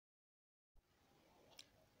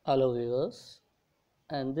Hello viewers,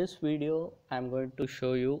 in this video I am going to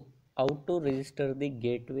show you how to register the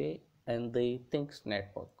gateway and the Things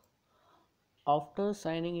network. After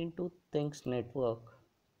signing into Things network,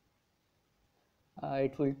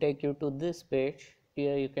 it will take you to this page.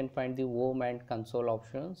 Here you can find the home and console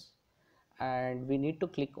options, and we need to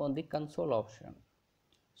click on the console option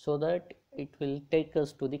so that it will take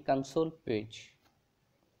us to the console page.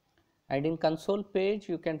 And in console page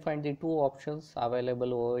you can find the two options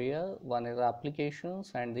available over here. One is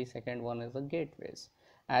applications and the second one is the gateways.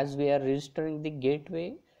 As we are registering the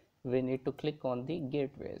gateway, we need to click on the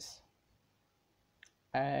gateways,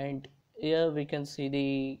 and here we can see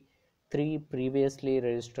the three previously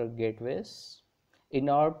registered gateways. In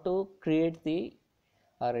order to create the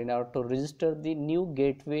in order to register the new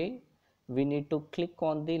gateway, we need to click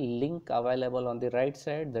on the link available on the right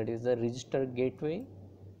side, that is the register gateway.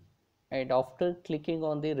 And after clicking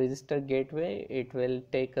on the register gateway, it will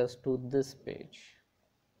take us to this page.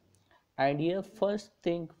 And here first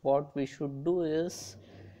thing what we should do is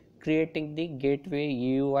creating the gateway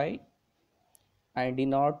UI. And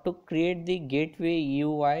in order to create the gateway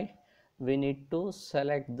UI, we need to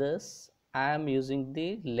select this. I am using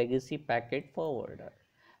the legacy packet forwarder,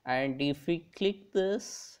 and if we click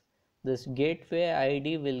this gateway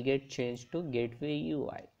ID will get changed to gateway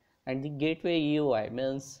UI. And the gateway UI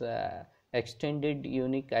means extended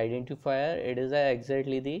unique identifier. It is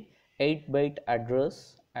exactly the 8-byte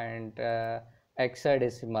address and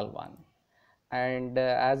hexadecimal one. And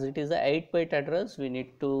as it is a 8-byte address, we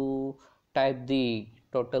need to type the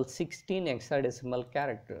total 16 hexadecimal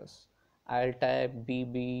characters. I'll type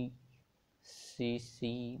BB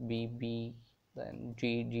CC then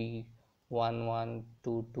GG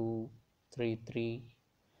 112233,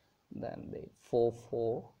 then the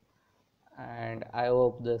 44. And I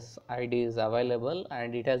hope this ID is available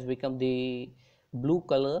and it has become the blue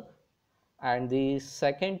color. And the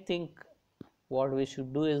second thing what we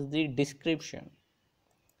should do is the description,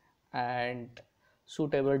 and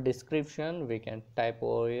suitable description we can type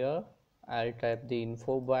over here. I'll type the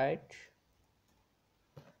info byte.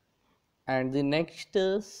 And the next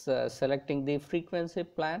is selecting the frequency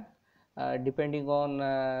plan. Depending on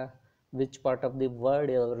which part of the world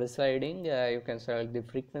you're residing, you can select the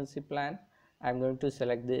frequency plan. I'm going to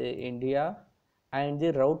select the India, and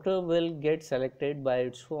the router will get selected by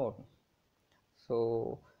its own.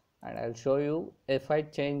 So, and I'll show you if I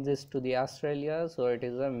change this to the Australia, so it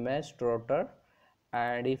is a meshed router.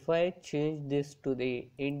 And if I change this to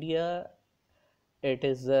the India, it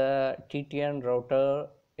is a TTN router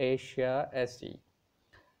Asia SE.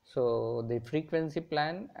 So the frequency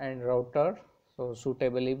plan and router, so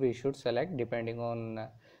suitably we should select depending on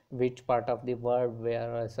which part of the world we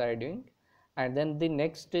are residing. And then the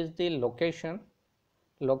next is the location.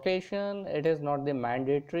 It is not the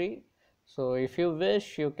mandatory, so if you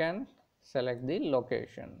wish you can select the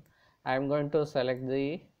location. I am going to select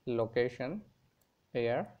the location.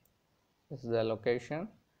 Here is the location.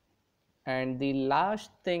 And the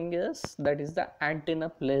last thing is that is the antenna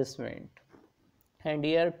placement. And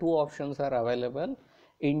here two options are available,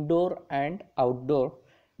 indoor and outdoor.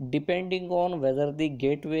 Depending on whether the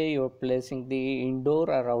gateway you're placing the indoor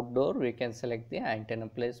or outdoor, we can select the antenna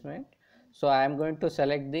placement. So I am going to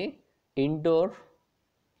select the indoor.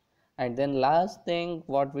 And then last thing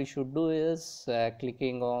what we should do is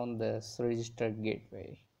clicking on this registered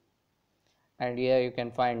gateway. And here you can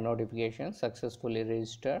find notification successfully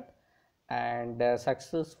registered, and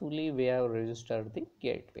successfully we have registered the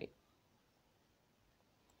gateway.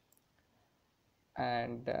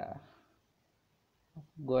 And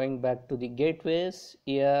going back to the gateways,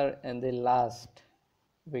 here in the last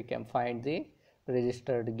we can find the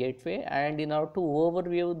registered gateway. And in order to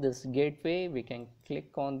overview this gateway, we can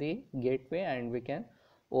click on the gateway and we can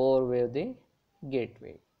overview the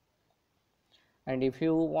gateway. And if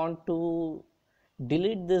you want to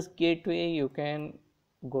delete this gateway, you can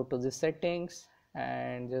go to the settings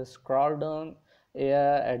and just scroll down.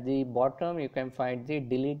 Here at the bottom you can find the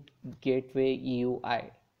delete gateway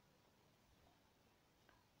UI.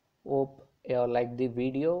 Hope you like the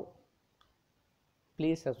video.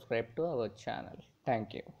 Please subscribe to our channel.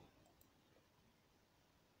 Thank you.